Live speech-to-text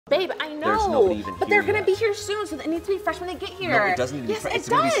Babe, I know. There's nobody even but here they're gonna yet. be here soon, so it needs to be fresh when they get here. No, it doesn't need to be fresh. It's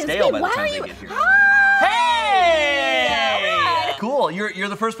gonna gonna be stale Babe, by the why time are they you... get here. Hi! Hey! Cool. You're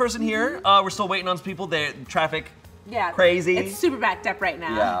the first person here. We're still waiting on some people. Traffic. Yeah. Crazy. It's super backed up right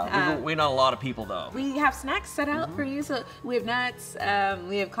now. Yeah. We're waiting on a lot of people though. We have snacks set out for you. So we have nuts.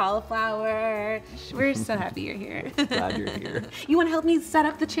 We have cauliflower. We're so happy you're here. Glad you're here. You want to help me set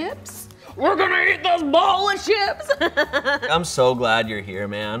up the chips? We're gonna eat this bowl of chips. I'm so glad you're here,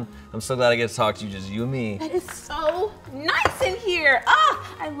 man. I'm so glad I get to talk to you, just you and me. That is so nice in here.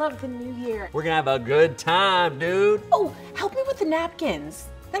 Ah, I love the new year. We're gonna have a good time, dude. Oh, help me with the napkins.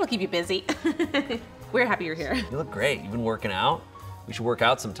 That'll keep you busy. We're happy you're here. You look great. You've been working out. We should work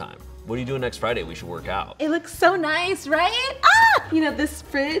out sometime. What are you doing next Friday? We should work out. It looks so nice, right? Ah! You know, this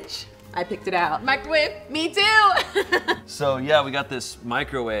fridge, I picked it out. Microwave, me too. So yeah, we got this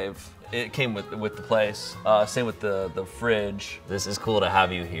microwave. It came with the place. Same with the fridge. This is cool to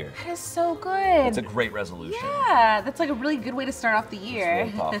have you here. That is so good. It's a great resolution. Yeah, that's like a really good way to start off the year.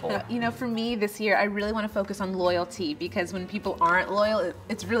 It's really thoughtful. You know, for me this year, I really want to focus on loyalty because when people aren't loyal,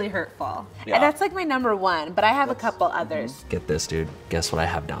 it's really hurtful. Yeah. And that's like my #1, but I have a couple others. Get this, dude. Guess what I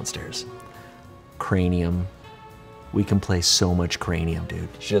have downstairs? Cranium. We can play so much cranium, dude.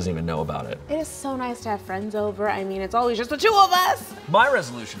 She doesn't even know about it. It is so nice to have friends over. I mean, it's always just the two of us. My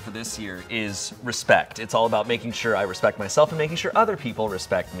resolution for this year is respect. It's all about making sure I respect myself and making sure other people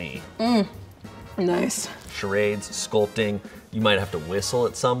respect me. Nice. Charades, sculpting. You might have to whistle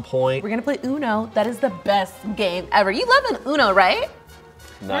at some point. We're gonna play Uno. That is the best game ever. You love an Uno, right?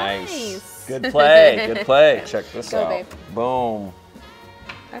 Nice. Good play, good play. Check this Go, out. babe. Boom.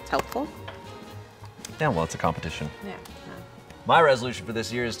 That's helpful. Yeah, well, it's a competition. Yeah. My resolution for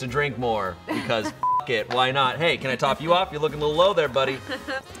this year is to drink more because f it, why not? Hey, can I top you off? You're looking a little low there, buddy.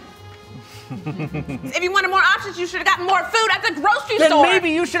 If you wanted more options, you should have gotten more food at the grocery Then store. maybe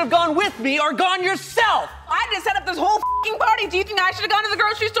you should have gone with me or gone yourself. I just set up this whole f***ing party. Do you think I should have gone to the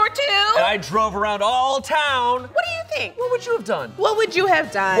grocery store too? And I drove around all town. What do you think? What would you have done? What would you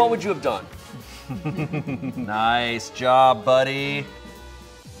have done? What would you have done? Nice job, buddy.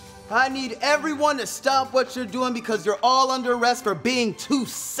 I need everyone to stop what you're doing because you're all under arrest for being too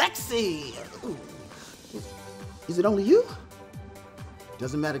sexy. Ooh. Is it only you?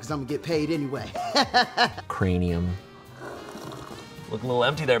 Doesn't matter because I'm gonna get paid anyway. Cranium. Looking a little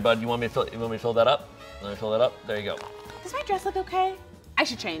empty there, bud. You want me to fill that up? Let me fill that up. There you go. Does my dress look okay? I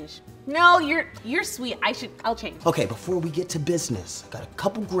should change. No, you're sweet. I'll change. Okay, before we get to business, I got a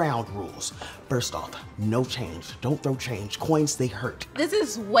couple ground rules. First off, no change. Don't throw change. Coins, they hurt. This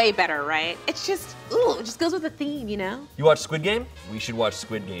is way better, right? It's just, ooh, it just goes with the theme, you know? You watch Squid Game? We should watch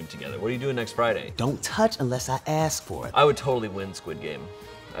Squid Game together. What are you doing next Friday? Don't touch unless I ask for it. I would totally win Squid Game.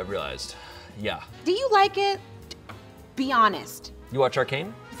 I've realized. Yeah. Do you like it? Be honest. You watch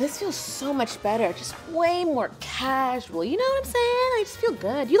Arcane? This feels so much better, just way more casual. You know what I'm saying? I just feel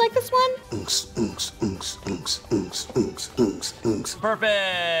good. You like this one? Perfect!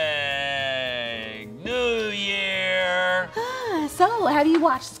 New Year! So, have you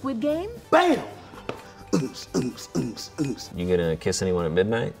watched Squid Game? Bam! You gonna kiss anyone at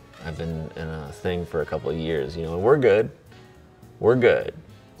midnight? I've been in a thing for a couple of years, you know, and we're good. We're good.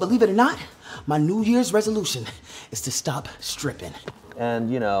 Believe it or not, my New Year's resolution is to stop stripping.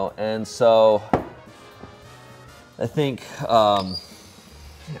 And, you know, and so I think, I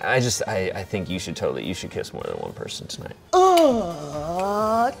think you should kiss more than one person tonight.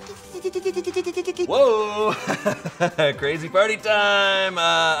 Whoa! Crazy party time!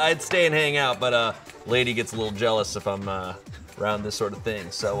 I'd stay and hang out, but lady gets a little jealous if I'm around this sort of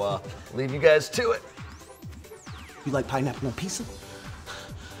thing. So leave you guys to it. You like pineapple on pizza?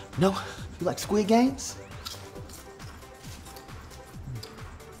 No? You like Squid Games?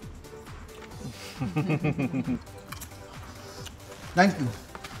 Thank you.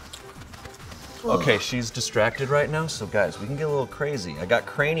 Okay, she's distracted right now, so guys, we can get a little crazy. I got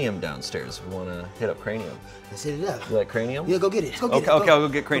cranium downstairs if we want to hit up cranium. Let's hit it up. You like cranium? Yeah, go get it. Go get it. Okay, I'll go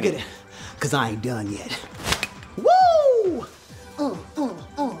get cranium. Go get it. Cause I ain't done yet. Woo!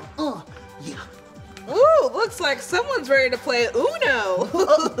 Yeah. Ooh, looks like someone's ready to play Uno.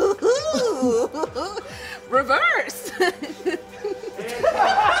 Reverse.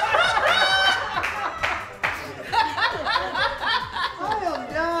 I am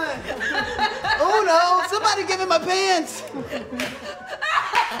done. Oh no, somebody give me my pants.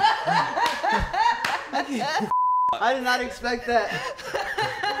 I did not expect that.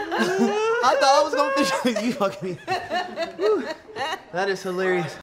 I thought I was gonna finish with you fucking me. That is hilarious.